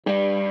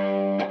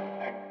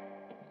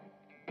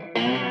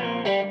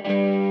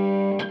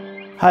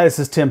Hi, this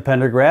is Tim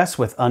Pendergrass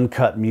with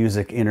Uncut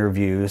Music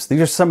Interviews. These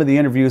are some of the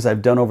interviews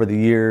I've done over the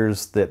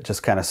years that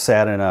just kind of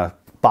sat in a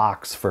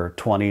box for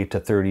 20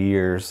 to 30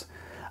 years.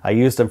 I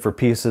used them for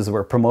pieces that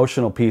were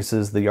promotional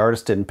pieces. The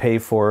artist didn't pay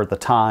for the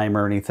time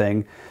or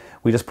anything.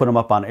 We just put them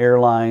up on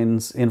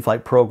airlines,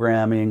 in-flight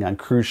programming, on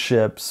cruise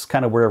ships,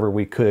 kind of wherever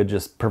we could,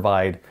 just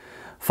provide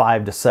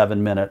 5 to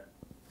 7 minute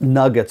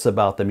nuggets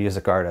about the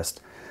music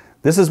artist.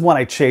 This is one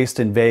I chased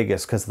in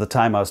Vegas because at the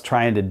time I was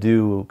trying to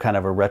do kind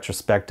of a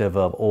retrospective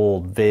of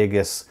old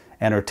Vegas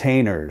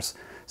entertainers.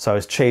 So I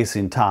was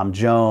chasing Tom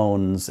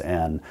Jones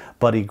and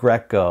Buddy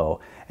Greco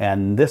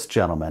and this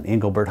gentleman,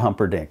 Engelbert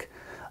Humperdinck.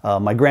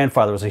 My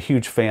grandfather was a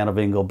huge fan of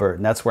Engelbert,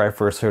 and that's where I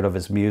first heard of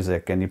his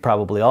music. And you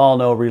probably all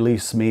know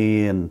Release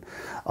Me and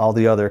all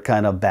the other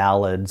kind of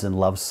ballads and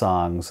love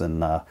songs.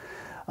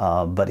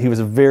 But he was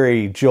a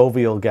very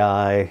jovial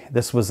guy.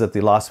 This was at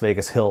the Las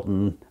Vegas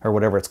Hilton, or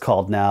whatever it's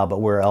called now, but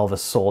where Elvis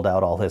sold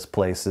out all his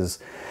places.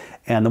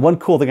 And the one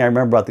cool thing I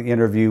remember about the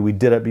interview, we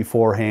did it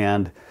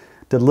beforehand,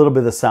 did a little bit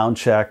of the sound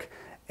check,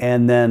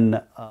 and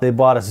then they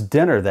bought us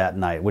dinner that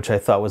night, which I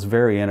thought was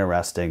very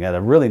interesting, at a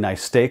really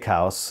nice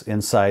steakhouse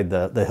inside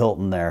the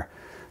Hilton there.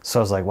 So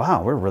I was like,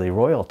 wow, we're really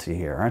royalty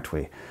here, aren't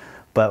we?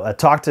 But I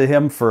talked to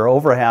him for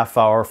over a half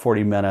hour,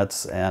 40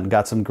 minutes, and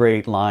got some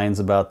great lines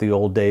about the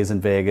old days in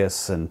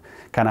Vegas and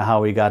kind of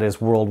how he got his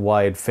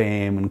worldwide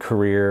fame and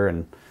career.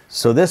 And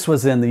so this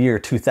was in the year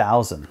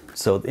 2000.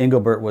 So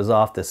Engelbert was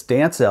off this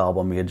dance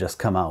album he had just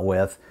come out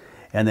with,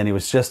 and then he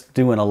was just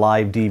doing a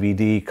live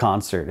DVD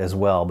concert as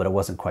well, but it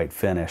wasn't quite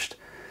finished.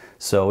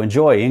 So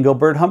enjoy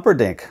Engelbert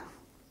Humperdinck.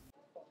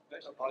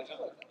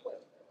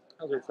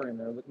 How's your frame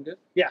there? Looking good?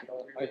 Yeah.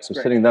 So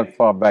sitting that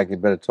far back, you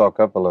better talk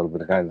up a little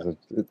bit, guys.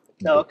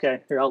 Oh,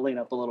 okay. Here, I'll lean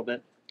up a little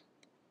bit.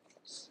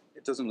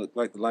 It doesn't look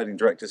like the lighting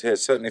director's here.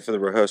 Certainly for the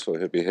rehearsal,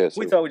 he'll be here. So.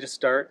 We thought we'd just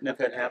start, and if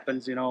it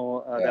happens,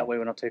 that way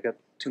we don't take up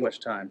too much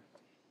time.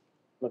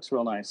 Looks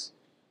real nice.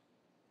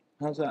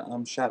 How's that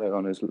shadow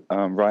on his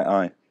right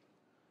eye?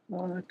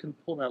 Well, I can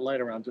pull that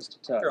light around just a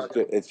touch.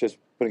 It's just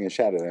putting a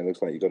shadow there. It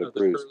looks like you got a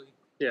bruise.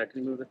 Yeah,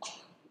 can you move it?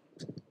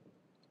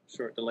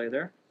 Short delay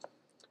there.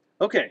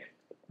 Okay.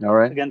 All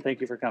right. Again,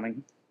 thank you for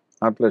coming.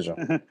 My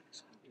pleasure.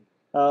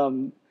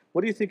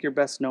 What do you think you're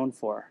best known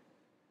for?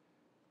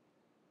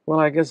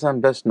 Well, I guess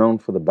I'm best known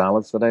for the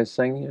ballads that I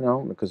sing,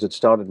 because it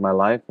started my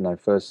life. When I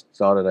first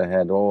started, I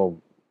had all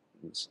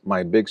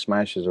my big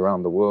smashes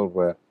around the world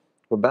were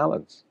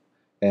ballads.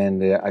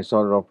 And I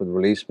started off with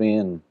Release Me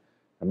and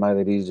Am I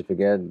That Easy to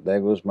Forget? There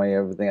Goes My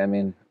Everything. I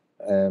mean,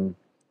 and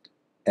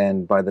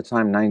by the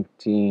time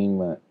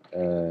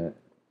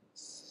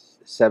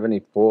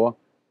 1974,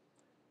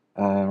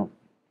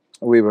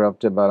 we were up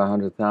to about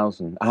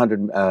 100,000,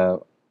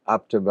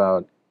 up to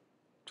about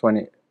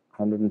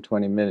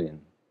 120 million,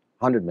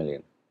 100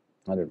 million.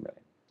 100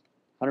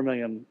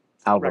 million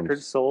albums.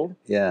 Records sold?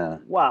 Yeah.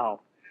 Wow.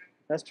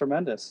 That's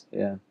tremendous.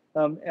 Yeah.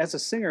 As a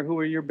singer, who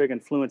were your big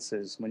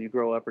influences when you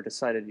grow up or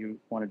decided you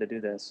wanted to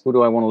do this? Who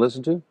do I want to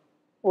listen to?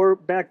 Or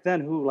back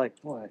then, what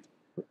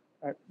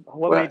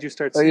made you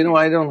start singing?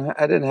 I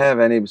didn't have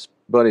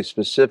anybody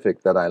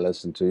specific that I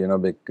listened to,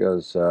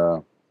 because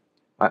I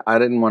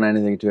didn't want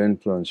anything to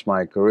influence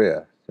my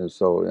career.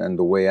 And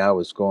the way I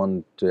was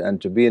going to, and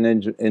to be an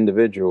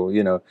individual,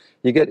 you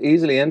get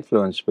easily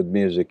influenced with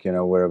music,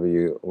 whatever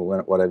you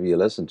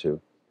listen to.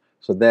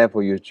 So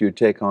therefore, you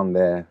take on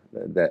their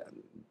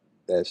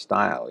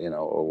style,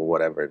 or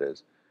whatever it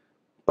is.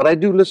 But I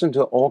do listen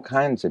to all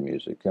kinds of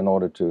music in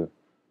order to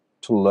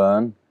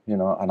learn,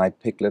 and I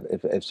pick,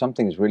 if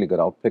something is really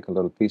good, I'll pick a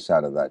little piece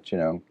out of that,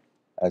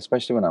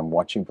 especially when I'm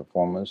watching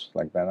performers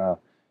like that.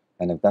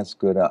 And if that's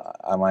good,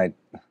 I might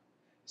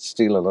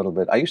steal a little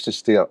bit. I used to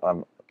steal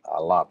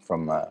a lot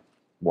from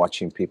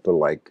watching people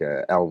like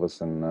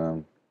Elvis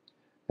and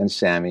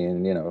Sammy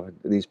and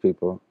these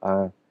people.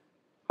 I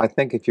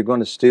think if you're going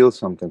to steal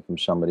something from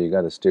somebody, you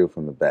got to steal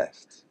from the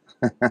best.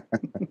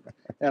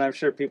 And I'm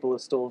sure people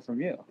have stolen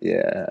from you.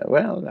 Yeah,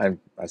 well,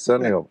 I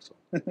certainly hope so.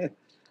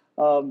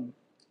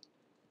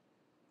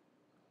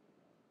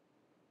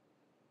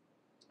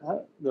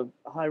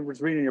 I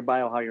was reading your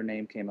bio how your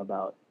name came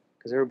about,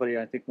 because everybody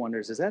I think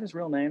wonders, is that his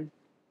real name?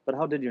 But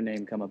how did your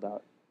name come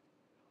about?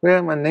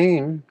 Well, my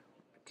name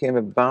came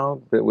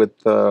about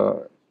with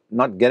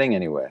not getting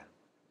anywhere.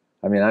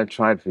 I mean, I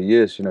tried for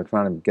years, trying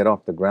to get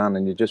off the ground,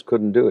 and you just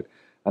couldn't do it.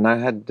 And I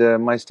had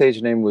my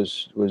stage name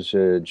was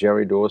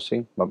Jerry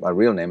Dorsey, but my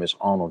real name is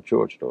Arnold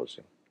George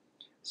Dorsey.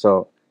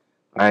 So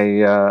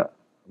my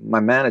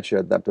manager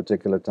at that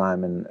particular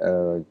time in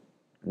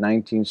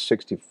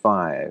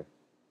 1965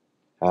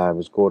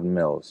 was Gordon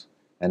Mills,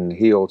 and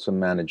he also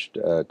managed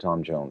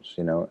Tom Jones,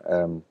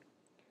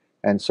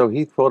 and so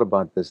he thought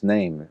about this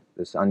name,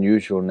 this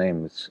unusual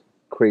name, this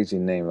crazy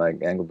name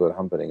like Engelbert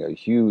Humperdinck, a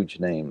huge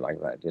name like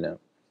that,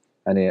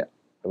 And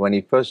when he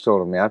first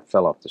told me, I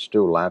fell off the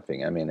stool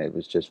laughing. I mean, it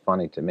was just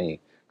funny to me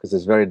because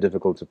it's very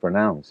difficult to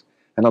pronounce.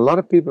 And a lot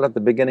of people at the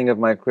beginning of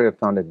my career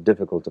found it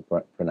difficult to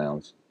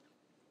pronounce.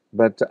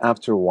 But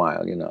after a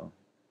while,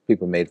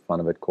 people made fun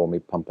of it, called me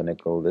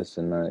Pumpernickel, this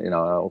and,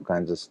 all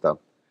kinds of stuff.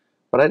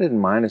 But I didn't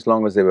mind as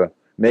long as they were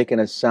making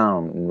a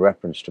sound in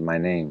reference to my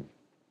name.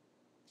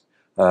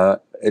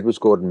 It was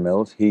Gordon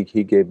Mills. He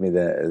gave me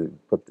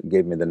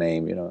gave me the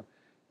name, you know,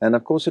 and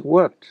of course it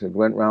worked. It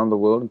went around the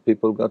world, and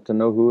people got to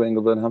know who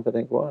Engelbert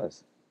Humperdinck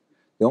was.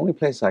 The only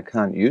place I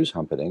can't use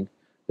Humperdinck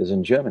is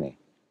in Germany.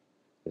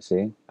 You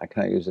see, I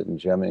can't use it in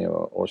Germany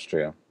or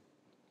Austria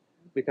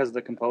Because of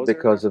the composer?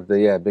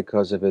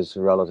 because of his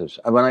relatives.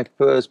 When I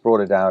first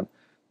brought it out,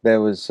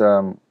 there was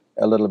a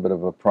little bit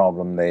of a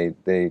problem.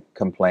 They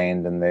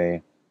complained, and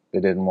they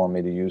didn't want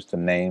me to use the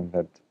name,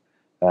 but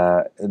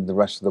the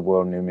rest of the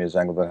world knew me as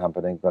Engelbert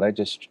Humperdinck. But I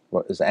just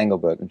was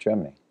Engelbert in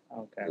Germany.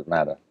 Okay. Doesn't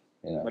matter,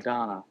 you know.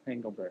 Madonna,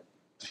 Engelbert,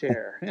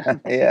 Cher.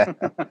 Yeah.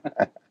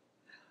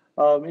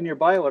 In your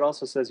bio, it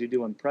also says you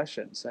do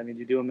impressions. I mean,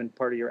 you do them in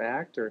part of your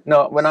act, or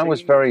No, when I was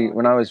singing,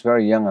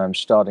 very young,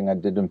 I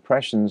did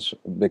impressions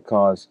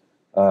because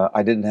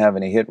I didn't have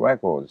any hit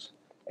records,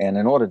 and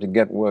in order to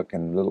get work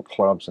in little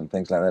clubs and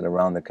things like that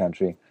around the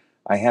country,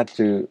 I had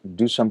to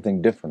do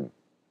something different.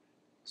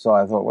 So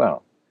I thought,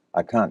 well,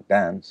 I can't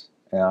dance.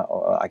 You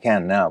know, I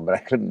can now, but I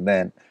couldn't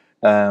then,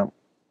 and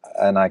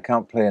I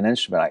can't play an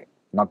instrument.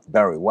 Not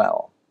very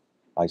well.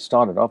 I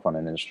started off on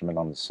an instrument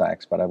on the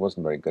sax, but I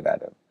wasn't very good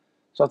at it.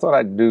 So I thought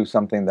I'd do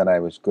something that I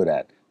was good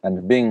at.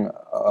 And being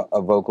a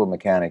vocal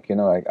mechanic, you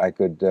know, I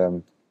could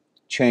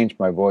change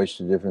my voice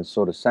to different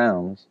sort of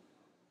sounds.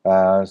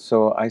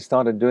 So I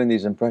started doing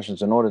these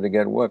impressions in order to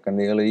get work in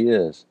the early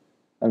years.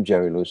 I'm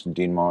Jerry Lewis and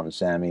Dean Martin,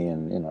 Sammy,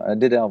 and, you know, I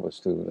did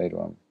Elvis too later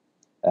on.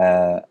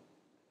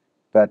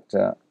 But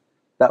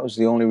that was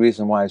the only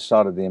reason why I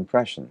started the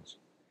impressions.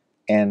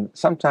 And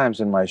sometimes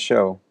in my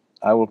show,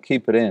 I will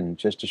keep it in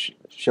just to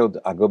show,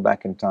 I go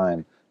back in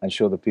time and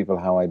show the people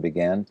how I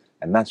began,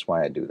 and that's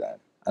why I do that.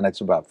 And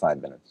it's about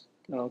 5 minutes.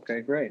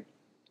 Okay, great.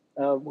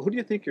 Who do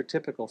you think your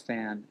typical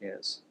fan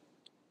is?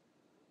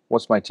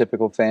 What's my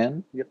typical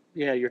fan?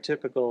 Yeah, your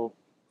typical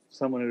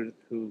someone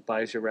who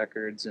buys your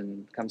records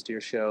and comes to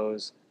your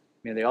shows.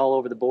 I mean, are they all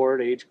over the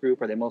board, age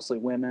group? Are they mostly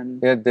women?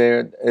 Yeah,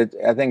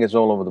 I think it's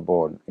all over the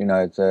board. You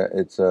know,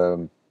 it's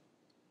from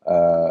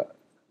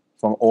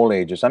all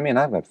ages. I mean,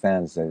 I've got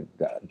fans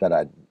that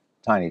are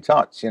tiny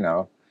tots, you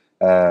know,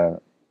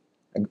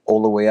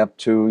 all the way up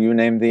to you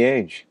name the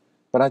age.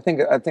 But I think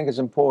it's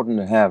important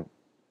to have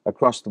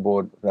across the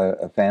board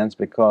fans,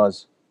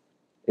 because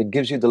it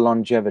gives you the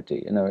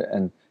longevity, you know,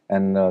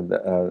 and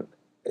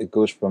it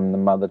goes from the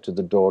mother to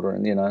the daughter,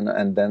 and you know,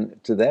 and then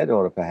to their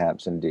daughter,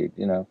 perhaps, indeed,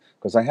 you know,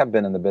 because I have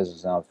been in the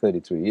business now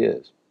 33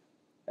 years,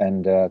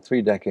 and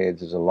 3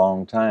 decades is a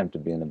long time to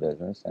be in the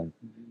business, and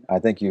I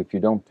think if you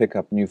don't pick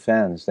up new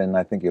fans, then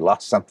I think you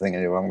lost something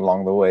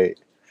along the way,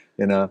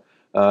 you know.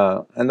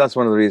 And that's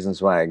one of the reasons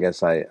why I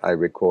guess I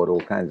record all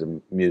kinds of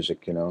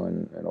music, you know,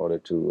 in order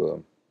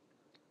to,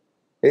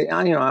 you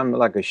know, I'm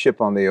like a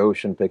ship on the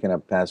ocean picking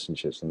up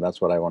passengers, and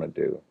that's what I want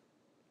to do.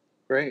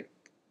 Great.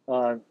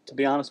 To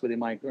be honest with you,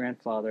 my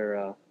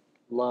grandfather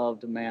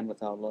loved Man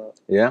Without Love.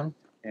 Yeah?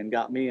 And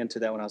got me into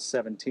that when I was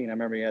 17. I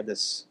remember he had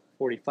this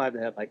 45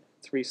 that had like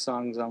 3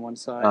 songs on one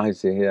side. I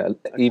see, yeah.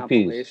 A EPs.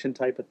 compilation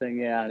type of thing,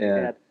 yeah. And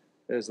Yeah.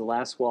 it was The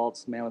Last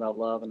Waltz, Man Without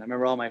Love, and I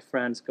remember all my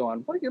friends going,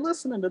 "What are you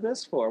listening to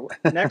this for?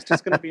 Next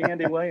is going to be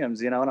Andy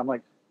Williams," you know, and I'm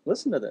like,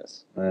 "Listen to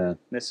this." Yeah.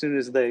 And as soon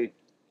as they,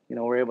 you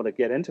know, were able to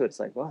get into it, it's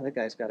like, wow, that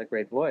guy's got a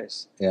great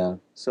voice. Yeah.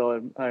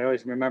 So I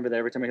always remember that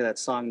every time I hear that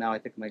song now, I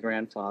think of my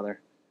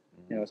grandfather.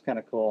 You know, it's kind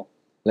of cool.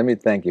 Let me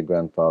thank your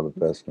grandfather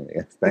personally.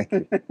 Yes, thank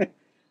you.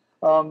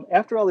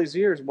 After all these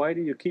years, why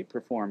do you keep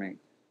performing?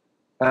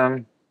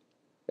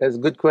 It's a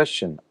good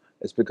question.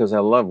 It's because I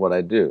love what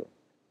I do.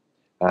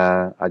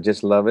 I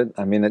just love it.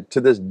 I mean,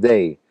 to this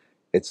day,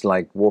 it's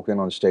like walking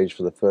on stage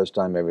for the first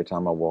time every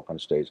time I walk on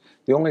stage.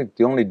 The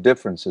only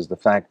difference is the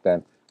fact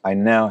that I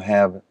now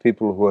have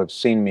people who have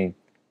seen me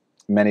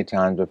many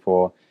times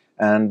before,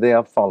 and they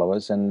are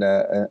followers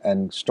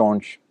and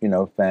staunch, you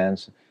know,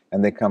 fans,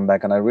 and they come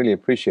back, and I really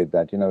appreciate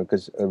that, you know,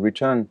 because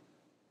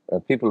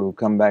people who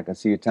come back and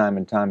see you time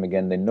and time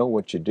again, they know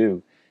what you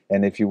do.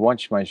 And if you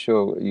watch my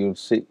show,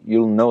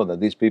 you'll know that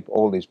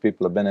all these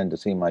people have been in to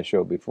see my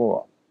show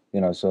before,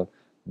 you know. So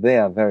they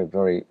are very,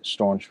 very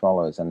staunch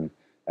followers, and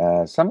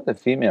some of the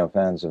female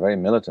fans are very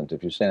militant.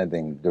 If you say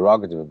anything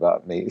derogative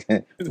about me,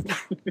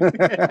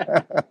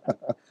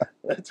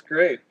 That's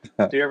great.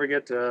 Do you ever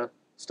get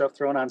stuff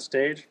thrown on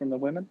stage from the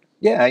women?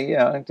 yeah,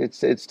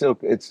 it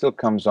still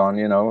comes on,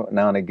 you know,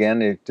 now and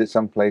again.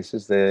 Some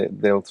places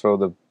they'll throw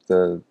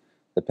the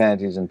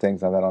panties and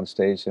things like that on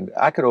stage, and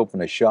I could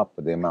open a shop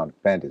with the amount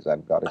of panties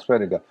I've got. I swear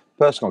to God,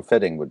 personal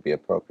fitting would be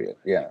appropriate.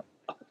 Yeah,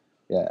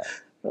 yeah.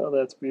 Oh,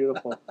 that's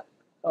beautiful.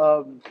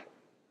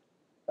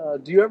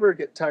 Do you ever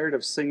get tired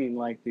of singing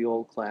like the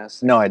old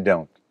classics? No, I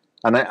don't.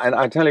 And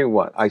I tell you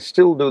what, I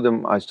still do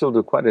them. I still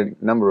do quite a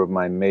number of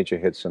my major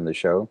hits in the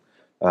show.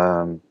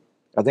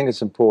 I think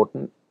it's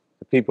important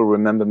that people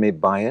remember me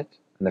by it,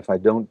 and if I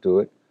don't do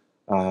it,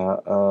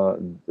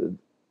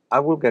 I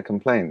will get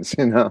complaints,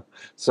 you know.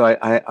 So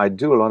I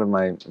do a lot of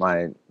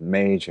my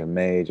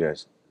major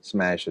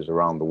smashes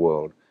around the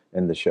world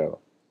in the show,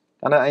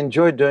 and I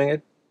enjoy doing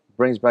it.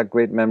 Brings back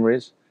great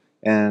memories,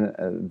 and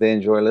they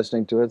enjoy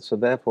listening to it. So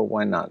therefore,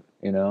 why not?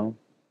 You know,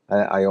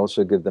 I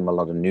also give them a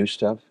lot of new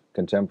stuff,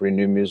 contemporary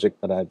new music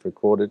that I've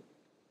recorded,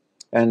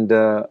 and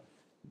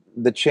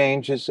the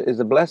change is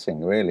a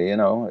blessing, really. You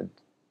know,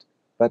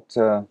 but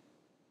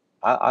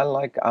I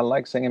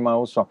like singing my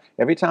old song.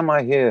 Every time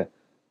I hear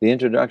the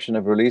introduction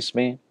of "Release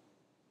Me,"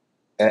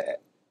 uh,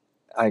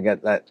 I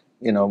get that,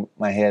 you know,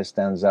 my hair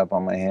stands up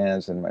on my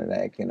hands and my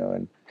neck, you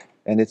know,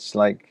 and it's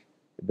like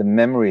the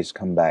memories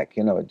come back,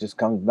 you know, it just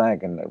comes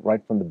back, and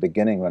right from the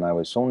beginning when I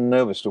was so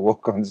nervous to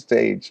walk on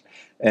stage,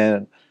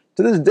 and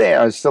to this day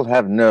I still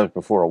have nerves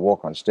before I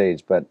walk on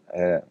stage, but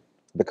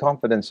the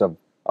confidence of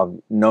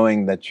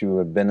knowing that you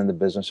have been in the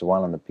business a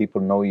while and the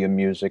people know your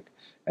music,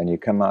 and you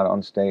come out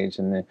on stage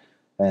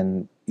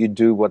and you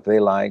do what they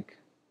like,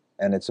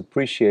 and it's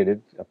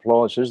appreciated.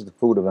 Applause is the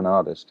food of an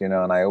artist, you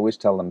know, and I always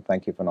tell them,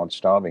 thank you for not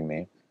starving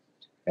me.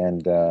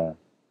 And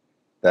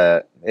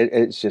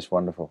it's just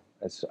wonderful.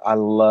 I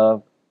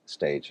love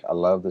stage. I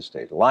love the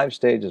stage. Live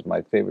stage is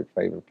my favorite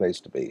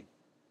place to be.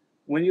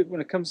 When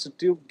it comes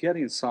to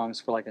getting songs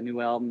for like a new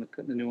album,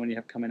 the new one you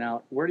have coming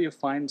out, where do you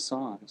find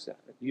songs?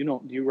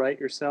 Do you write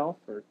yourself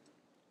or?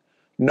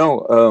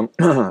 No,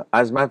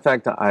 as a matter of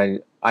fact, I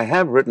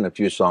have written a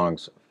few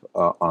songs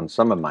on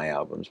some of my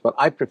albums, but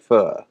I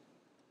prefer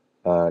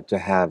to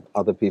have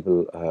other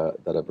people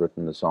that have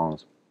written the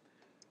songs.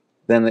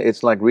 Then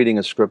it's like reading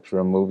a script for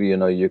a movie. You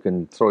know, you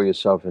can throw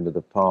yourself into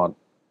the part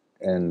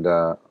and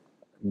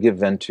give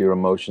vent to your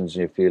emotions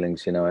and your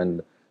feelings. You know,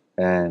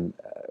 and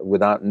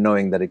without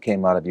knowing that it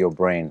came out of your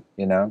brain.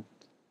 You know,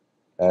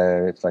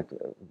 it's like,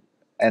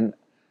 and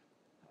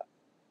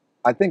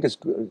I think it's,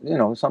 you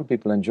know, some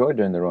people enjoy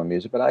doing their own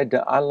music, but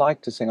I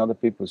like to sing other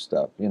people's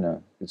stuff. You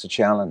know, it's a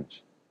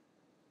challenge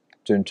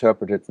to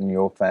interpret it in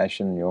your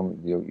fashion,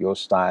 your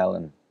style,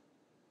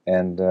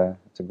 and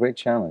it's a great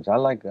challenge. I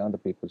like other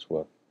people's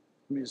work.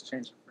 Let me just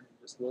change it for you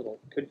just a little.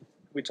 Could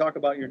we talk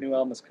about your new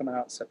album that's coming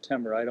out in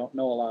September? I don't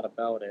know a lot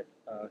about it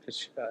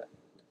because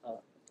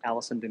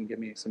Allison didn't give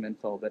me some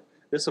info, but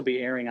this will be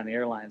airing on the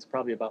airlines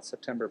probably about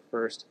September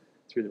 1st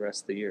through the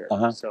rest of the year.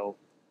 So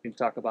you can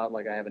talk about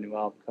like I have a new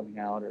album coming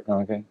out or.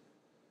 Okay.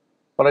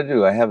 Well, I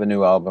do. I have a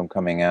new album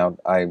coming out.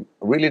 I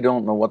really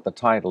don't know what the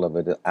title of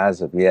it is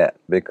as of yet,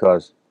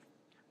 because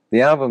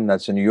the album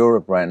that's in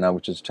Europe right now,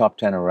 which is top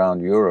 10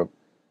 around Europe,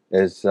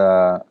 is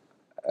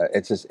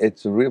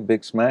it's a real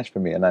big smash for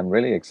me, and I'm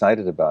really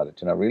excited about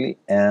it. And I really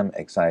am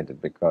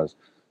excited because,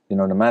 you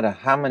know, no matter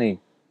how many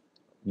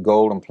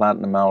gold and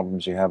platinum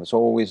albums you have, it's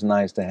always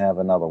nice to have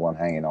another one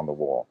hanging on the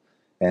wall,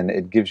 and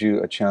it gives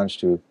you a chance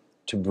to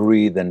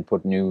breathe and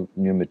put new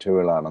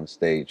material out on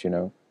stage. You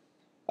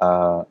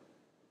know,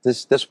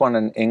 this one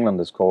in England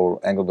is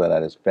called Engelbert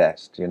at his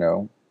best. You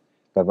know,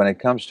 but when it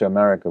comes to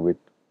America,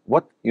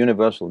 what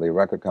Universal, the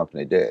record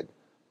company, did,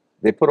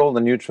 they put all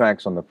the new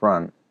tracks on the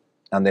front,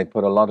 and they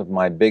put a lot of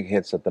my big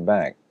hits at the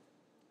back,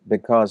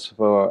 because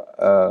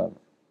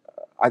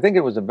I think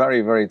it was a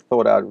very, very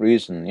thought out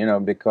reason, you know,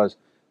 because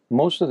a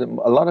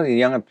lot of the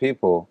younger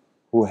people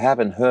who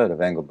haven't heard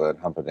of Engelbert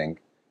Humperdinck,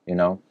 you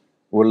know,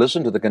 will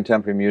listen to the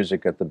contemporary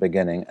music at the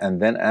beginning,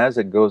 and then as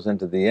it goes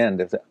into the end,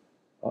 if they,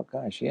 oh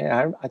gosh,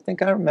 yeah, I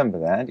think I remember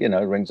that, you know,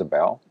 it rings a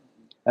bell,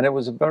 and it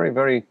was a very,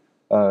 very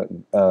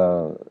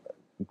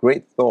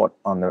great thought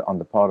on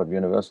the part of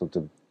Universal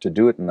to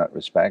do it in that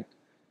respect,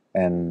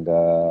 and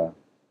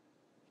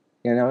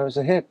you know, it was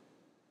a hit.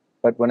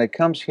 But when it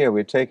comes here,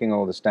 we're taking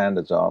all the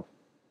standards off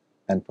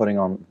and putting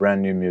on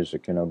brand new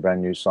music, you know,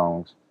 brand new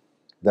songs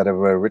that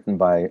were written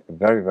by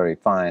very, very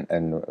fine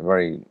and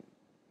very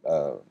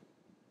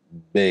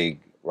big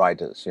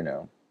writers, you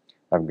know.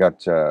 I've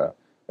got a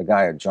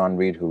guy, John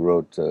Reed, who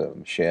wrote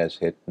Cher's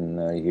hit,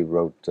 and he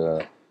wrote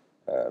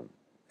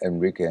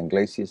Enrique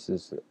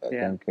Iglesias', I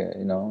think,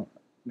 you know.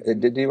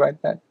 Did he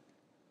write that?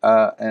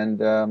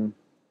 And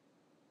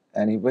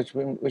he, which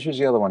was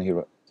the other one he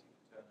wrote?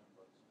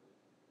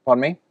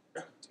 Pardon me?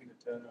 Tina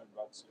Turner and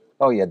Rod Stewart.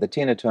 Oh yeah, the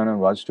Tina Turner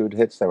and Rod Stewart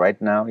hits. They're right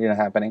now, you know,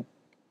 happening.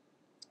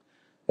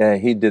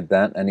 He did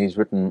that, and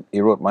he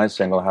wrote my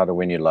single "How to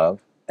Win Your Love,"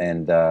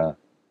 and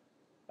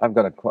I've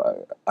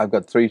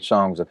got 3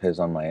 songs of his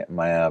on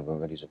my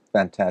album. But he's a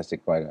fantastic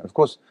writer. Of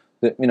course,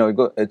 you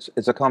know,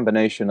 it's a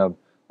combination of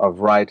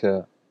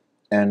writer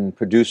and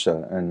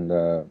producer, and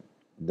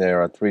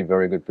there are 3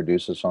 very good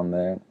producers on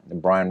there: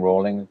 Brian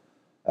Rawling,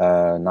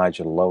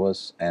 Nigel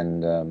Lewis,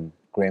 and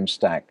Graham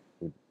Stack.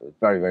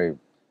 Very, very,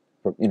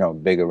 you know,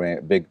 big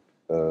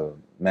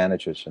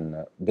managers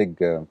and big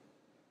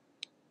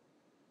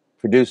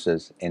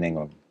producers in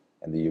England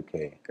and the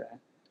UK,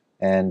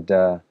 and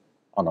on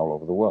all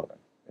over the world,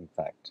 in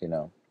fact, you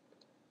know.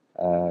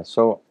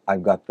 So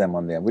I've got them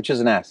on there, which is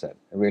an asset.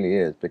 It really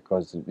is,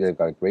 because they've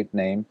got a great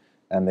name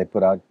and they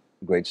put out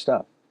great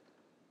stuff.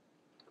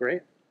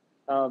 Great.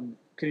 Can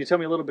you tell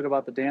me a little bit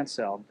about the dance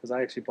album? Because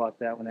I actually bought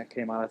that when that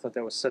came out. I thought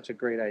that was such a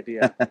great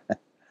idea.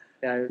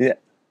 Yeah.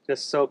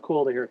 Just so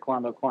cool to hear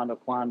Quando, Quando,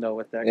 Quando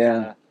with that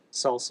kind of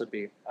salsa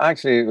beat.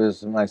 Actually, it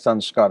was my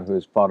son Scott, who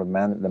is part of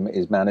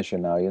his manager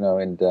now, you know,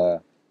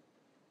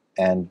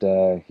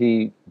 and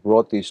he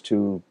brought these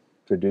 2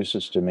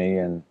 producers to me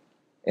and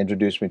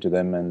introduced me to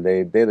them, and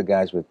they're the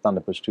guys with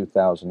Thunderpush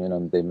 2000. You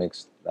know, they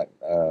mix like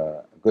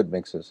good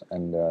mixers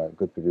and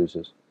good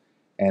producers,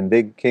 and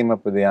they came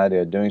up with the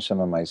idea of doing some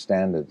of my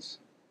standards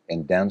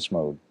in dance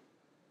mode.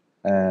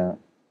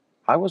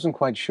 I wasn't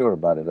quite sure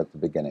about it at the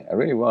beginning. I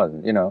really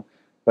wasn't, you know.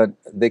 But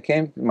they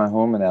came to my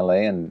home in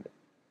LA, and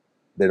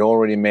they'd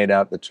already made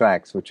out the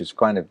tracks, which is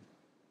kind of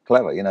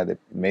clever. You know, they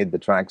made the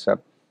tracks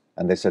up,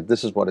 and they said,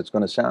 "This is what it's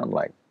going to sound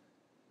like,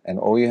 and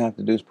all you have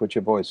to do is put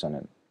your voice on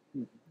it."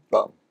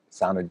 Boom,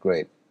 sounded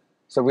great.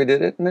 So we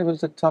did it, and it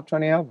was a top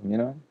 20 album. You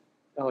know.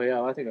 Oh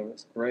yeah, I think it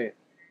was great.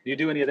 Do you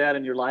do any of that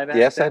in your live act?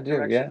 Yes, I that do.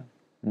 direction?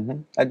 Yeah,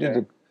 I do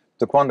Okay.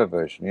 the Quanda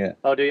version. Yeah,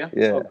 Oh, do you?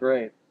 Yeah. Oh,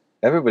 great.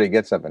 everybody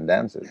gets up and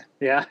dances.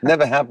 Yeah.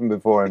 Never happened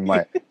before in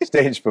my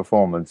stage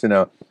performance. You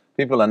know,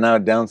 people are now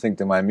dancing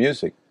to my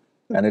music,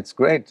 and it's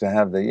great to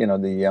have the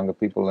the younger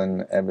people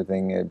and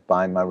everything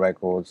buying my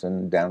records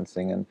and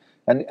dancing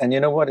and you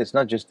know what? It's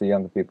not just the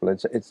younger people.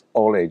 It's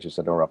all ages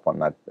that are up on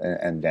that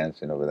and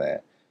dancing over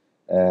there,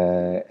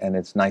 and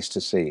it's nice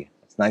to see.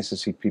 It's nice to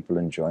see people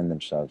enjoying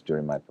themselves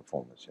during my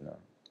performance. You know.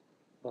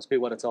 Must be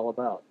what it's all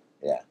about.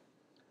 Yeah.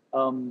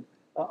 Kind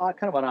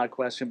of an odd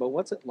question, but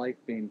what's it like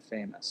being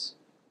famous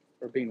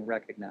or being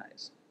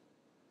recognized?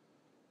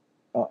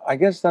 I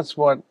guess that's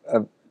what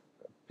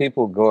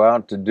people go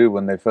out to do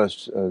when they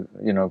first,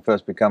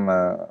 first become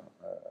a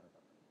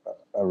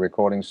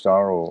recording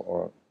star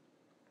or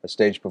a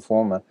stage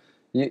performer.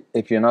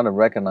 If you're not a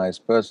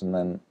recognized person,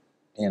 then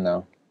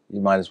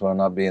you might as well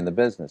not be in the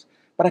business.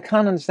 But I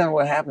can't understand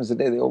what happens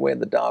today. They all wear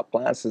the dark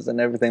glasses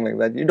and everything like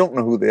that. You don't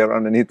know who they are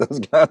underneath those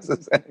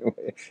glasses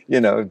anyway.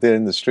 You know, if they're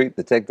in the street,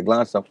 they take the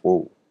glass off.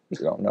 Whoa, you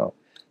don't know.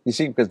 You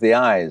see, because the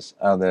eyes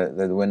are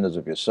the windows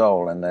of your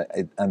soul,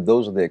 and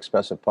those are the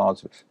expressive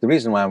parts. The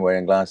reason why I'm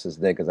wearing glasses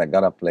today, because I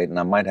got up late and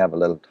I might have a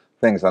little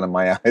things under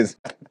my eyes.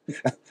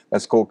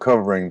 That's called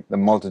covering the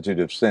multitude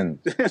of sins.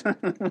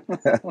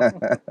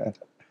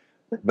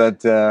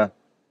 But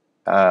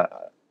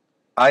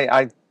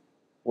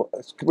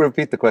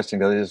repeat the question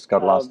because I just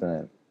got lost in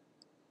it.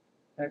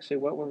 Actually,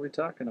 what were we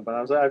talking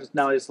about? I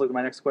just looked at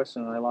my next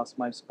question and I lost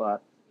my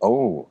spot.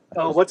 Oh,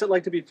 what's it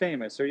like to be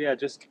famous? Or yeah,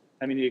 just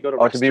you go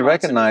to to be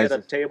recognized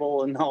and get a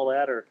table and all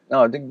that, or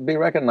no, to be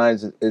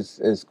recognized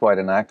is quite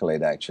an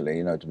accolade actually.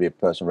 You know, to be a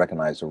person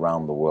recognized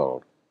around the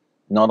world,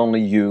 not only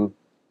you,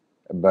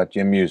 but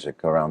your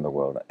music around the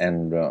world.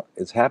 And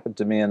it's happened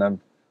to me, and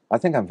I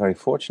think I'm very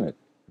fortunate.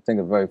 I think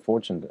I'm very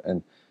fortunate.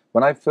 And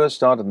when I first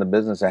started in the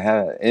business, I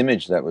had an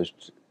image that was,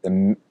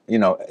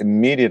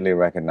 immediately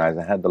recognized.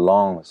 I had the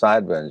long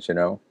sideburns,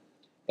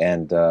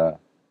 and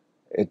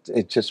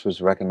it just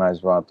was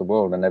recognized throughout the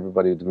world, and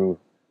everybody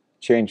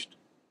changed.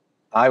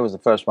 I was the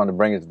first one to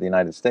bring it to the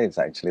United States,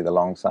 actually, the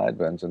long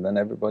sideburns, and then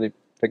everybody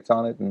picked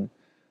on it, and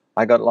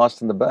I got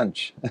lost in the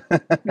bunch.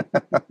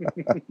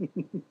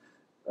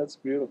 That's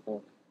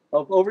beautiful.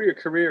 Over your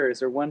career, is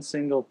there one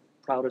single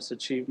proudest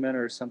achievement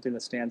or something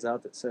that stands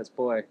out that says,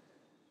 boy,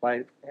 if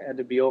I had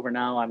to be over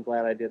now, I'm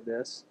glad I did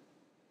this?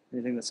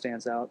 Anything that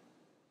stands out?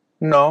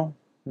 No.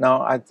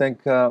 I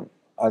think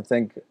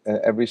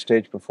every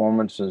stage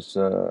performance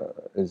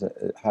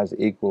has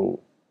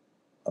equal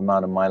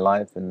amount of my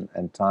life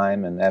and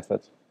time and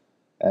effort.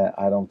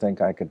 I don't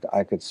think I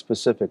could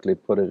specifically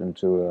put it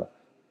into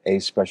a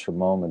special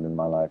moment in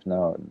my life.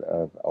 No,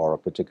 or a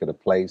particular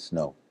place.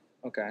 No.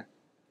 Okay,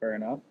 fair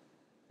enough.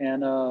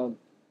 And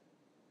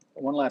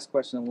one last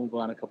question, and we'll move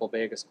on to a couple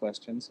Vegas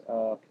questions.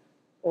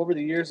 Over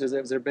the years,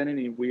 has there been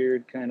any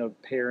weird kind of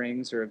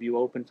pairings, or have you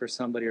opened for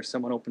somebody or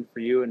someone opened for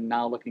you, and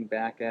now looking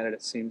back at it,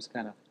 it seems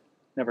kind of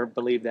never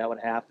believed that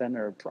would happen,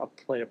 or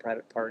played a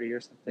private party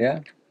or something? Yeah.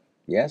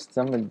 Yes,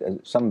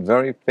 some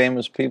very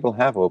famous people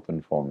have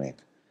opened for me.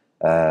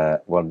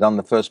 Done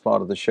the first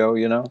part of the show,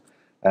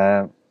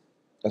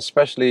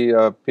 especially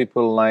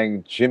people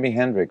like Jimi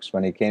Hendrix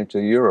when he came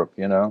to Europe,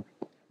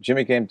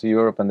 Jimmy came to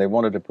Europe and they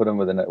wanted to put him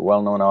with a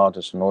well-known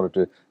artist in order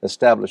to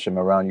establish him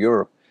around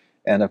Europe.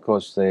 And of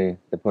course, they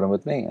put him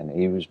with me, and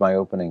he was my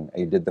opening.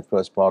 He did the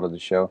first part of the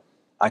show.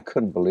 I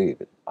couldn't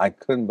believe it.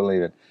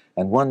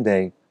 And one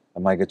day,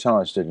 my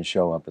guitarist didn't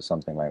show up or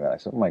something like that. I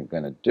said, what am I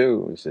going to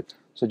do? He said,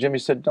 so Jimmy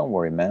said, don't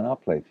worry, man, I'll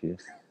play for you.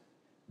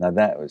 Now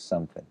that was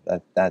something.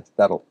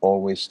 That'll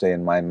always stay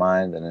in my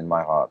mind and in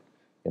my heart,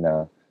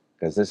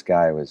 because this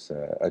guy was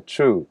a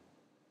true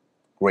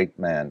great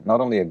man.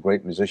 Not only a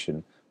great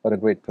musician, but a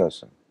great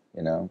person,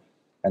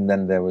 And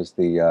then there was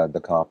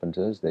the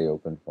Carpenters. They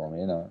opened for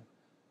me,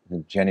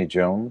 Jenny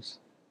Jones.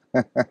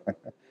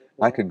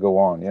 I could go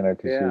on,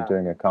 because she was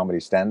doing a comedy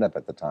stand-up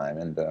at the time,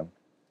 and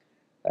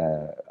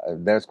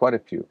there's quite a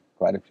few.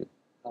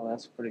 Oh,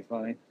 that's pretty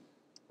funny.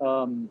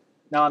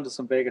 Now on to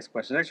some Vegas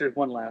questions. Actually, there's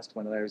one last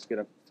one that I always get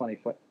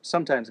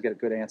sometimes get a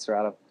good answer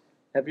out of.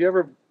 Have you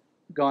ever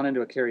gone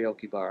into a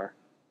karaoke bar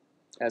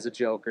as a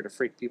joke or to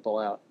freak people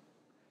out?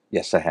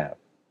 Yes, I have.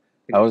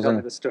 Can you tell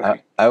me the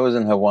story? I was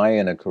in Hawaii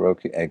in a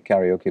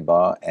karaoke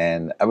bar,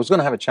 and I was going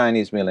to have a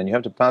Chinese meal, and you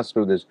have to pass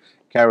through this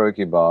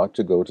karaoke bar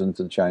to go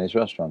into the Chinese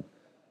restaurant.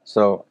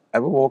 So I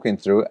was walking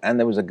through, and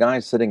there was a guy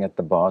sitting at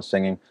the bar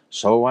singing,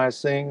 "So I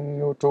sing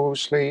you to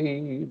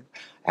sleep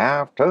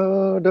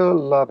after the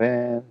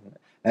loving."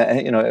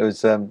 You know, it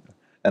was an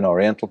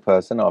Oriental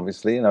person,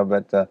 obviously, you know,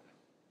 but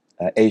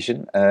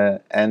Asian.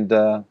 And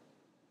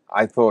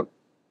I thought,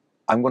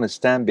 I'm going to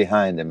stand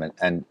behind him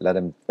and let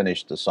him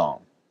finish the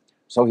song.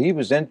 So he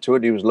was into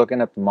it. He was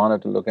looking at the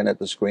monitor, looking at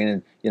the screen,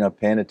 and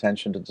paying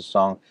attention to the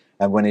song.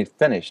 And when he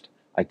finished,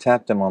 I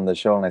tapped him on the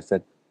shoulder and I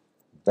said,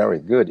 "Very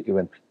good." He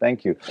went,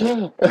 "Thank you."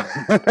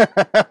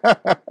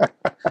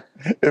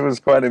 It was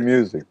quite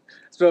amusing.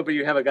 So, but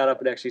you haven't got up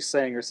and actually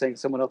sang or sang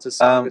someone else's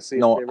song to see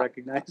No, if they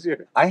recognize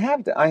you? I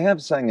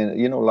have sang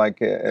in,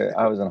 like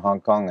I was in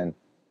Hong Kong,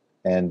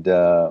 and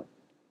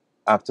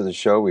after the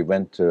show we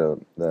went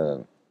to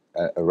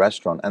a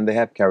restaurant, and they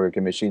have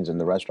karaoke machines in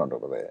the restaurant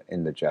over there,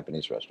 in the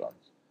Japanese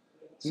restaurants.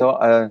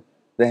 So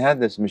they had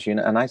this machine,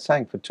 and I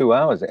sang for 2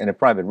 hours in a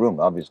private room,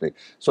 obviously.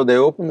 So they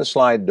opened the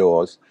slide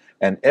doors,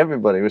 and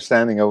everybody was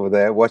standing over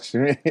there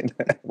watching me,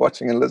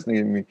 watching and listening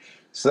to me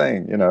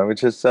sing.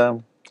 Which is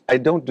I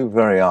don't do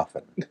very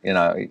often.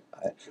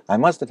 I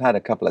must have had a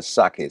couple of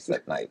sakes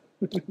that night.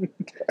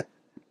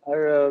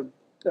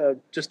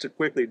 Just to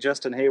quickly,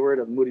 Justin Hayward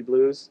of Moody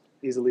Blues,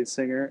 he's the lead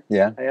singer.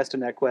 Yeah. I asked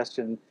him that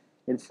question.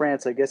 In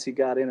France, I guess he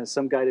got in and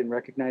some guy didn't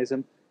recognize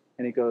him.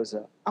 And he goes,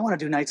 "I want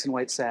to do Nights in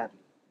White Satin,"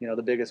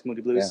 the biggest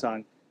Moody Blues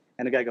song.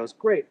 And the guy goes,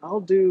 "Great, I'll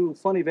do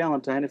Funny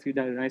Valentine if you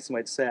do Nights in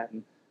White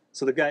Satin."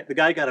 So the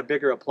guy got a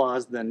bigger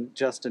applause than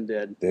Justin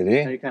did. Did he?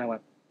 And he kind of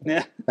went,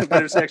 "Yeah."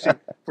 But it's actually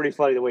pretty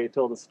funny the way he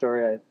told the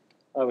story. I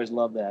always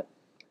love that.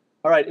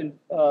 All right, in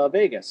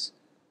Vegas.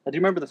 Do you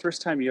remember the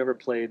first time you ever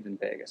played in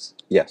Vegas?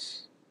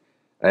 Yes.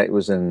 It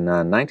was in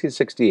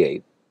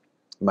 1968.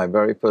 My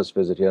very first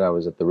visit here, I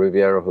was at the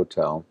Riviera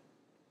Hotel.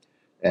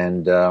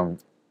 And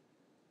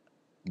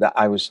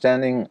I was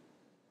standing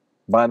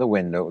by the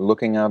window,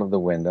 looking out of the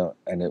window,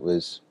 and it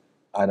was,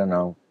 I don't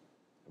know,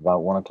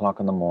 about 1 o'clock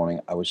in the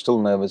morning. I was still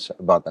nervous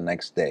about the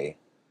next day,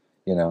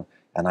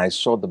 and I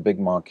saw the big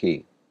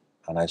marquee,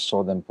 and I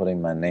saw them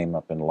putting my name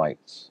up in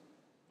lights.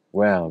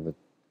 Well,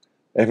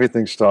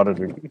 everything started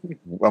to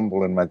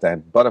rumble in my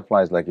head.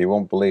 Butterflies like you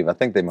won't believe. I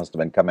think they must have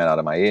been coming out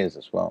of my ears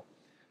as well.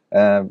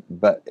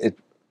 But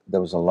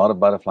there was a lot of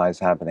butterflies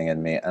happening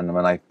in me, and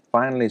when I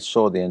finally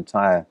saw the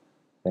entire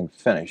thing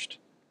finished,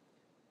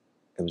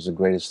 it was the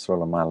greatest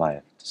thrill of my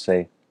life to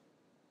say,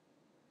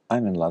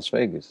 I'm in Las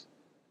Vegas,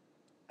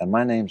 and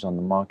my name's on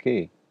the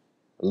marquee.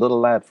 A little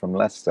lad from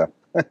Leicester,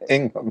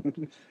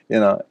 England.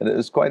 And it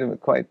was quite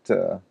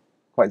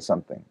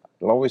something.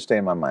 It'll always stay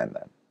in my mind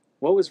then.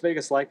 What was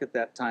Vegas like at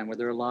that time? Were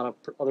there a lot of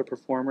other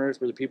performers?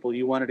 Were the people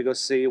you wanted to go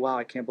see? Wow,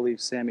 I can't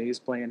believe Sammy's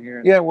playing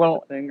here. Yeah,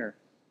 well, thing, or?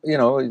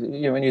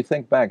 When you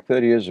think back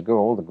 30 years ago,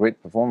 all the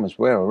great performers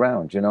were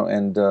around,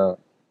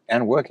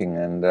 and working,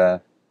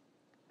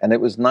 and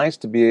it was nice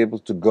to be able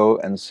to go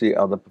and see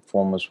other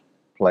performers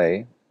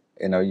play,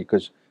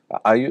 because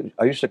I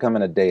used to come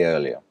in a day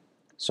earlier,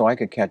 so I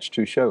could catch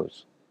 2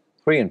 shows,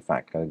 3 in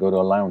fact. I'd go to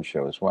a lounge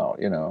show as well,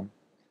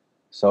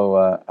 So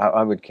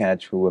I would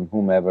catch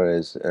whomever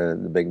is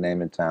the big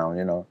name in town,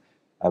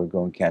 I would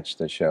go and catch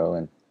the show,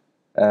 and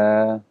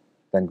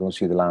then go and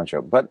see the lounge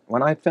show. But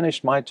when I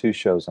finished my 2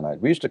 shows a night,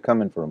 we used to come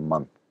in for a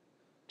month,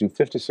 do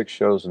 56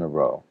 shows in a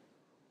row,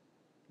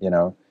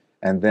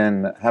 and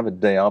then have a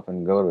day off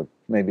and go to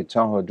maybe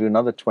Tahoe, do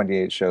another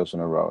 28 shows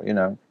in a row,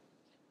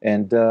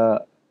 And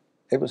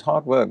it was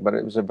hard work, but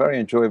it was a very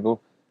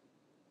enjoyable,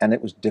 and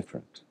it was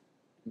different.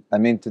 I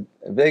mean,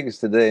 Vegas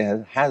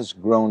today has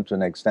grown to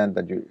an extent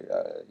that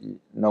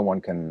no one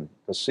can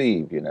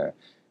perceive,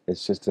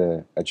 It's just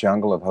a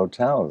jungle of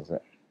hotels.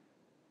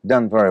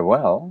 Done very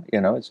well,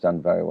 it's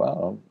done very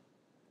well.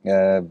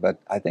 But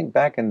I think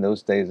back in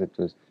those days it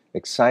was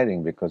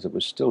exciting because it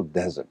was still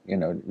desert.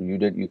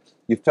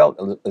 You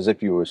felt as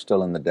if you were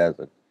still in the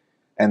desert.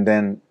 And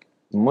then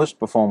most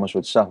performers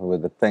would suffer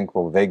with a thing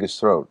called Vegas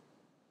throat.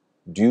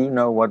 Do you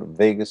know what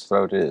Vegas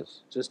throat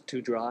is? Just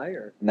too dry,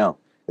 or? No.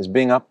 It's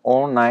being up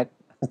all night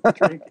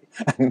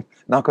and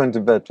not going to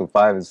bed till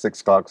 5 and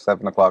 6 o'clock,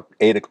 7 o'clock,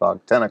 8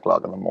 o'clock, 10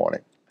 o'clock in the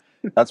morning.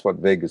 That's what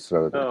Vegas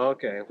throat is. Oh,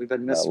 okay. We've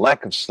been missing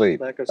lack of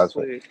sleep. Lack of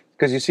sleep.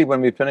 Because you see,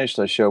 when we finished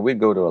the show, we'd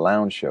go to a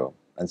lounge show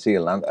and see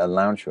a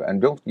lounge show,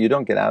 and you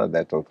don't get out of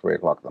there till 3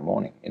 o'clock in the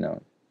morning,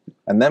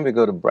 And then we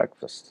go to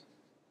breakfast,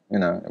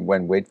 and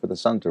wait for the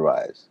sun to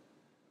rise,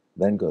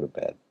 then go to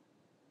bed.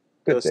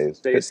 Good days.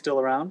 Days still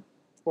around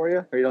for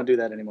you, or you don't do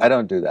that anymore? I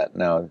don't do that,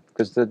 no,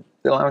 because the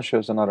lounge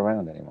shows are not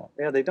around anymore.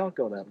 Yeah, they don't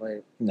go that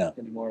late. No.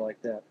 Anymore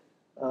like that.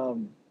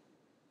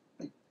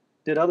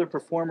 Did other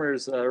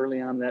performers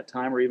early on that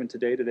time, or even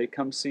today, do they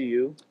come see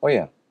you? Oh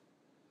yeah,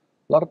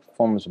 a lot of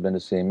performers have been to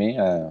see me,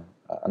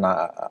 and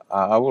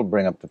I will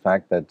bring up the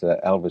fact that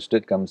Elvis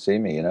did come see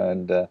me,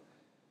 and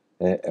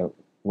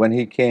when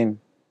he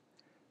came,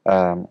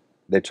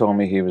 they told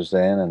me he was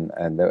there,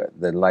 and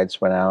the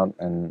lights went out,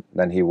 and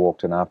then he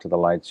walked in after the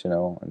lights,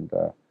 and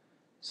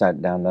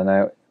sat down.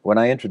 And when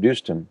I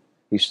introduced him,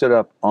 he stood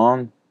up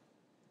on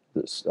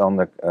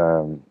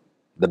the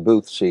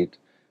booth seat,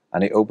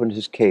 and he opened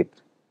his cape,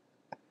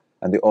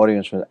 and the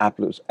audience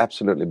was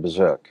absolutely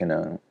berserk, you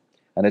know.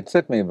 And it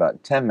took me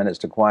about 10 minutes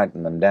to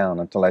quieten them down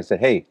until I said,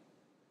 "Hey,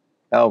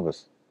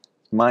 Elvis,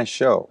 it's my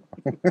show."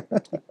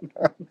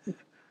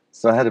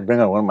 So I had to bring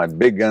out one of my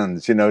big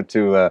guns, you know,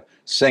 to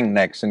sing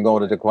next and go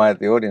to quiet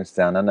the audience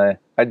down. And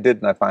I did,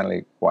 and I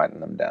finally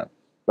quietened them down.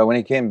 But when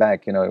he came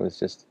back, you know, it was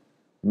just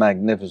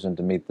magnificent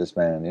to meet this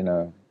man, you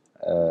know.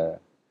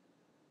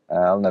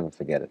 I'll never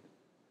forget it.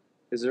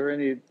 Is there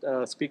any,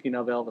 speaking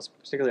of Elvis,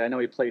 particularly, I know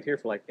he played here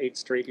for like 8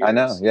 straight years. I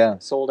know, yeah.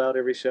 Sold out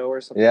every show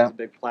or something. Yeah. There's a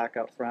big plaque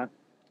out front.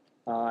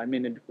 I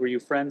mean, were you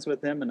friends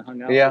with him and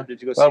hung out? Yeah. Or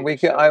did you go Well, see his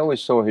shows? I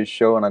always saw his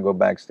show, and I go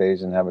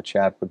backstage and have a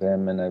chat with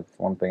him, and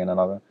one thing and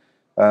another.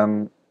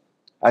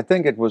 I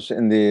think it was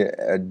in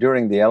the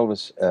during the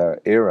Elvis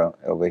era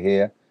over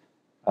here.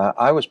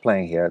 I was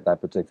playing here at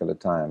that particular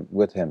time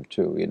with him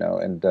too, you know,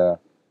 and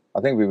I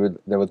think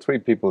there were 3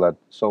 people that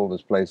sold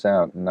this place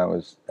out, and that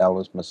was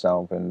Elvis,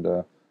 myself, and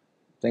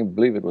I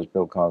believe it was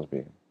Bill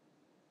Cosby.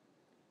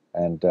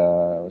 And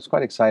it was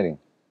quite exciting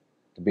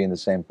to be in the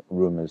same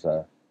room as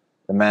the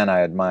man I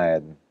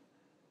admired,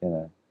 you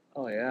know.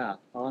 Oh yeah,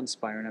 all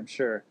inspiring, I'm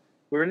sure.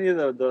 Were any of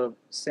the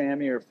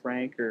Sammy or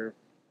Frank or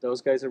those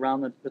guys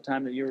around the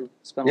time that you were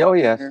spending? Oh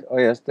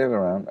yes, they were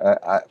around.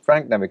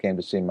 Frank never came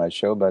to see my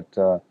show, but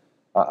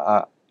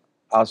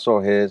I saw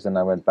his, and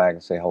I went back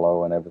and say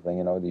hello and everything,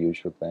 you know, the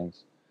usual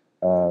things.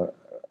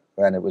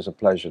 And it was a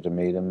pleasure to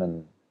meet him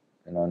and,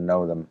 you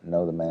know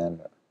the man.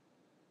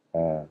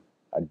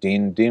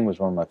 Dean was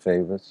one of my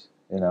favorites,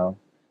 you know.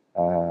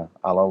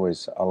 I'll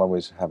always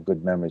have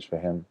good memories for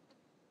him.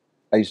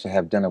 I used to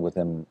have dinner with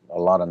him a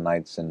lot of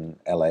nights in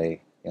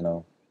L.A., you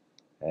know,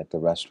 at the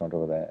restaurant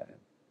over there.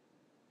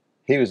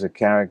 He was a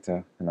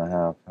character, and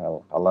I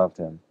loved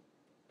him.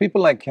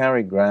 People like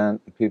Cary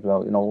Grant,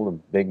 people, you know, all the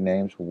big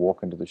names who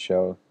walk into the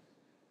show.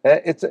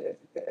 I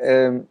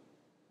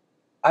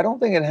don't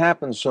think it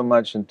happens so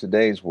much in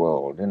today's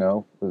world, you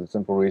know, for the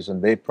simple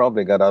reason they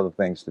probably got other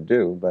things to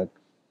do. But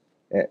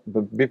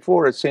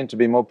before, it seemed to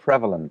be more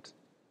prevalent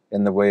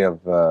in the way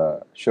of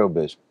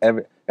showbiz.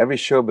 Every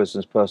show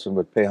business person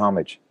would pay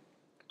homage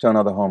to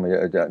another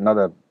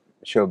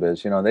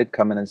showbiz. You know, they'd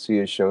come in and see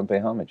a show and pay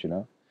homage. You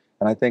know,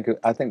 and I think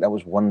that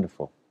was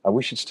wonderful. I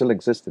wish it still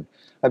existed.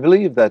 I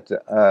believe that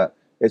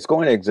it's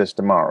going to exist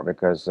tomorrow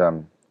because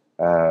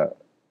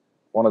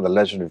one of the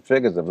legendary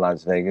figures of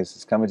Las Vegas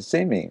is coming to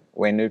see me,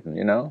 Wayne Newton.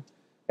 You know,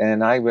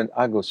 and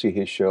I go see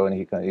his show, and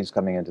he's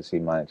coming in to see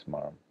mine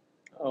tomorrow.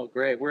 Oh,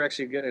 great! We're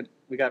actually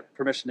we got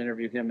permission to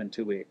interview him in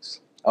 2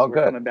 weeks. Oh, we're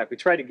good. Coming back. We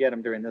tried to get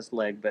him during this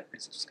leg, but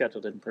his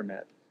schedule didn't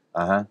permit.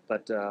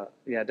 But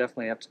yeah,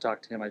 definitely have to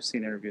talk to him. I've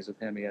seen interviews with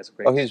him. He has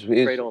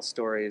great old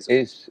stories.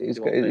 He's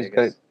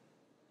great.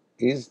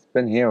 He's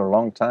been here a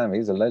long time.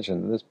 He's a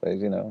legend in this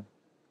place, you know.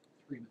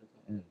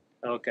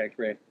 Okay,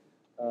 great.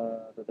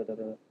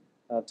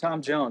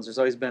 Tom Jones. There's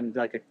always been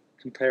like a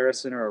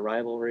comparison or a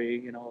rivalry,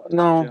 you know.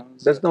 No,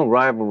 Jones. There's no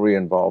rivalry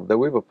involved.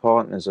 We were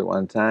partners at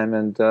one time,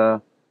 and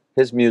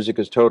his music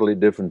is totally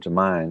different to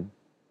mine,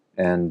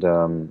 and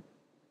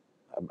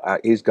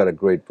he's got a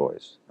great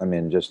voice. I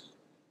mean,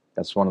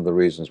 that's one of the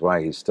reasons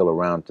why he's still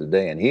around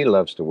today, and he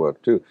loves to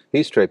work too.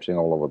 He's traipsing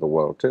all over the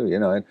world too, you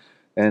know,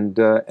 and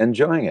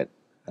enjoying it,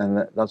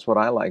 and that's what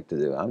I like to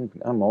do.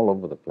 I'm all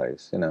over the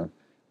place, you know.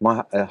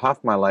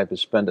 Half my life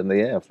is spent in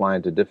the air,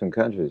 flying to different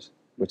countries,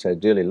 which I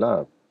dearly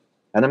love.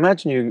 And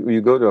imagine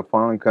you go to a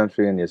foreign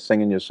country and you're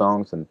singing your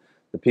songs, and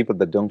the people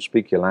that don't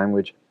speak your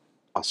language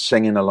are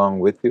singing along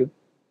with you.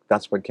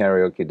 That's what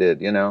karaoke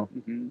did, you know,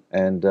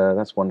 and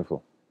that's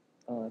wonderful.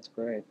 Oh, that's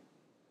great.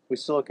 We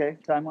still okay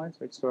time-wise?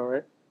 Are you still all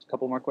right? A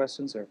couple more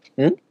questions, or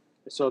you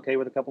still okay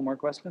with a couple more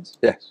questions?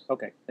 Yes.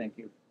 Okay, thank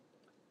you.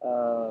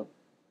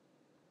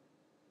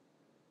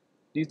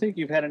 Do you think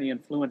you've had any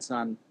influence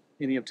on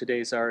any of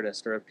today's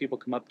artists, or have people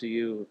come up to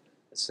you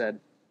and said,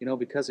 you know,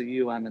 because of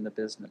you, I'm in the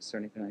business, or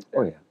anything like that?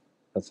 Oh yeah,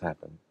 that's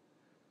happened.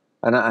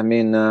 And I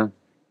mean,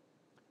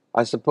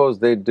 I suppose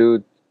they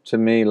do to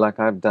me like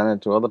I've done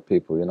it to other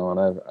people, you know,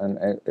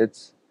 and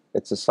it's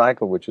a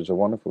cycle, which is a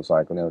wonderful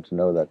cycle, you know, to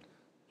know that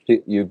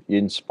you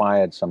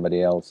inspired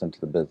somebody else into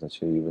the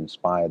business. You've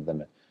inspired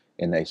them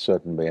in a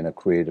certain way, in a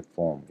creative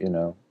form, you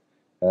know.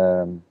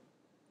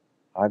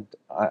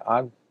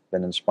 I've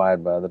been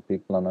inspired by other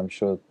people, and I'm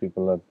sure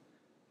people have.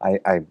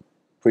 I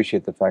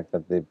appreciate the fact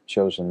that they've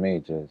chosen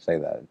me to say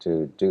that,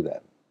 to do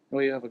that.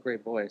 Well, you have a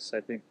great voice. I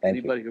think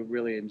anybody who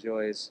really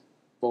enjoys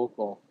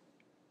vocal,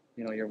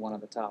 you know, you're one of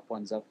the top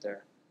ones up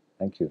there.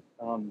 Thank you.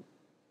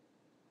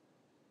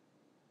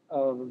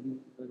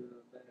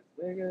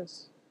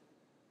 Vegas.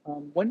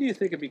 When do you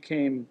think it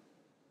became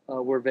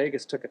where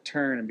Vegas took a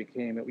turn and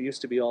became, it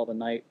used to be all the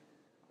night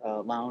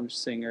lounge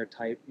singer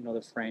type, you know,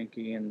 the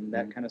Frankie and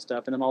that kind of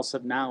stuff, and then all of a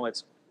sudden now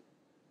it's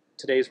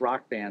today's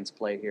rock bands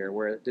play here,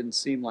 where it didn't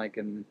seem like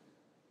in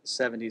the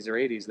 70s or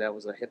 80s that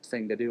was a hip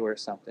thing to do or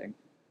something.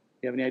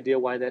 You have any idea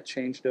why that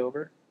changed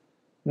over?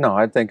 No,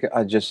 I think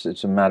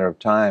it's a matter of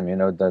time, you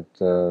know,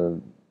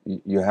 that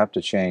you have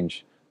to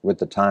change with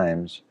the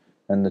times,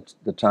 and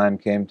the time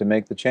came to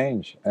make the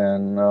change,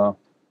 and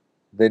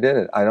They did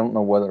it. I don't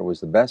know whether it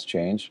was the best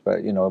change,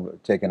 but you know,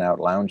 taking out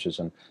lounges,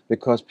 and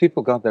because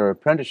people got their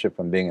apprenticeship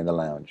from being in the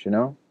lounge, you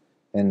know,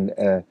 and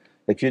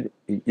if you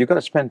got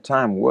to spend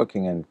time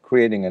working and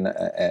creating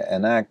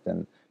an act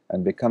and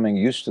becoming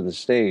used to the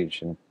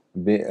stage and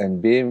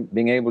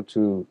being able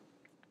to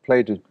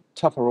play to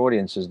tougher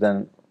audiences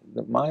than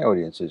my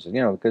audiences,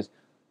 you know, because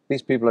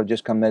these people have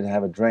just come there to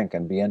have a drink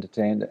and be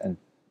entertained, and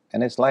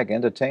it's like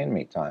entertain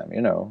me time,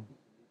 you know,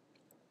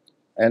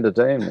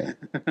 entertain me.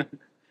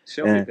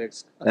 Show me, Big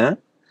Stuff. Huh?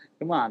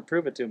 Come on,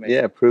 prove it to me.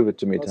 Yeah, prove it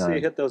to me Let's see you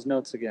time. hit those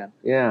notes again.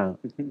 Yeah,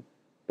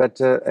 but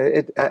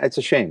it's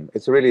a shame.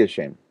 It's really a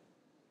shame.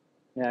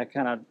 Yeah,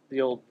 kind of the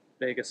old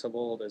Vegas of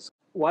old is.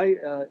 Why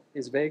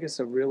is Vegas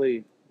a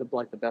really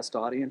like the best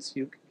audience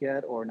you could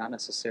get, or not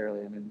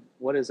necessarily? I mean,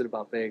 what is it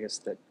about Vegas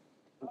that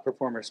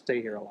performers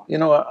stay here a long You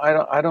time?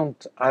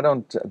 know, I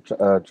don't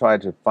try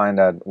to find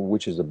out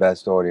which is the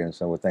best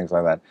audience and with things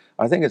like that.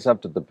 I think it's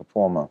up to the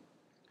performer,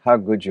 how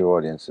good your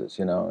audience is.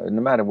 You know,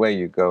 no matter where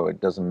you go, it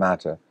doesn't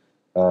matter.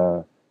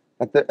 Uh,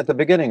 at the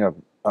beginning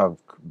of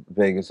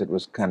Vegas, it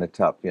was kind of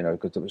tough, you know,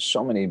 because there was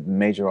so many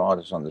major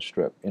artists on the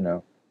Strip, you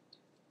know.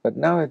 But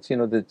now it's, you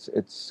know,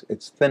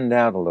 it's thinned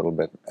out a little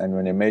bit, and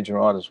when a major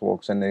artist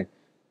walks in, they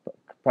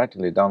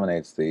practically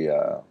dominates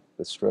the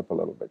Strip a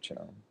little bit, you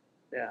know.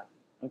 Yeah.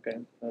 Okay,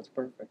 that's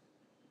perfect.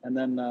 And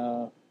then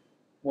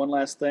one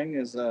last thing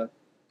is, oh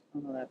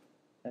no,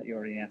 that you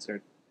already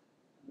answered.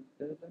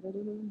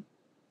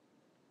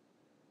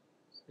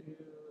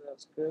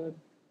 That's good.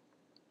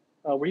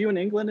 Were you in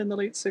England in the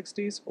late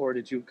 '60s, or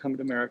did you come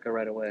to America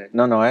right away?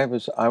 No, no, I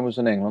was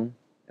in England.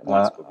 And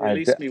once I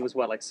released did, me was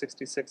what, like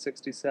 66,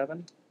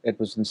 67? it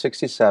was in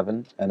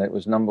 '67, and it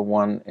was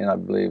 #1 in, I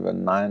believe,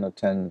 9 or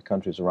 10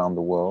 countries around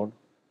the world,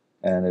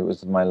 and it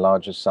was my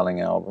largest selling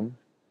album,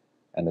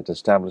 and it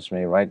established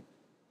me right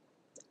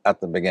at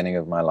the beginning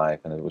of my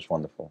life, and it was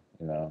wonderful,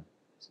 you know,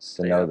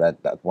 to know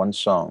that that one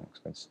song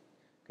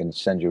can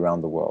send you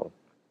around the world.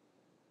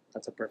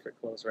 That's a perfect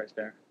close right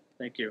there.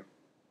 Thank you.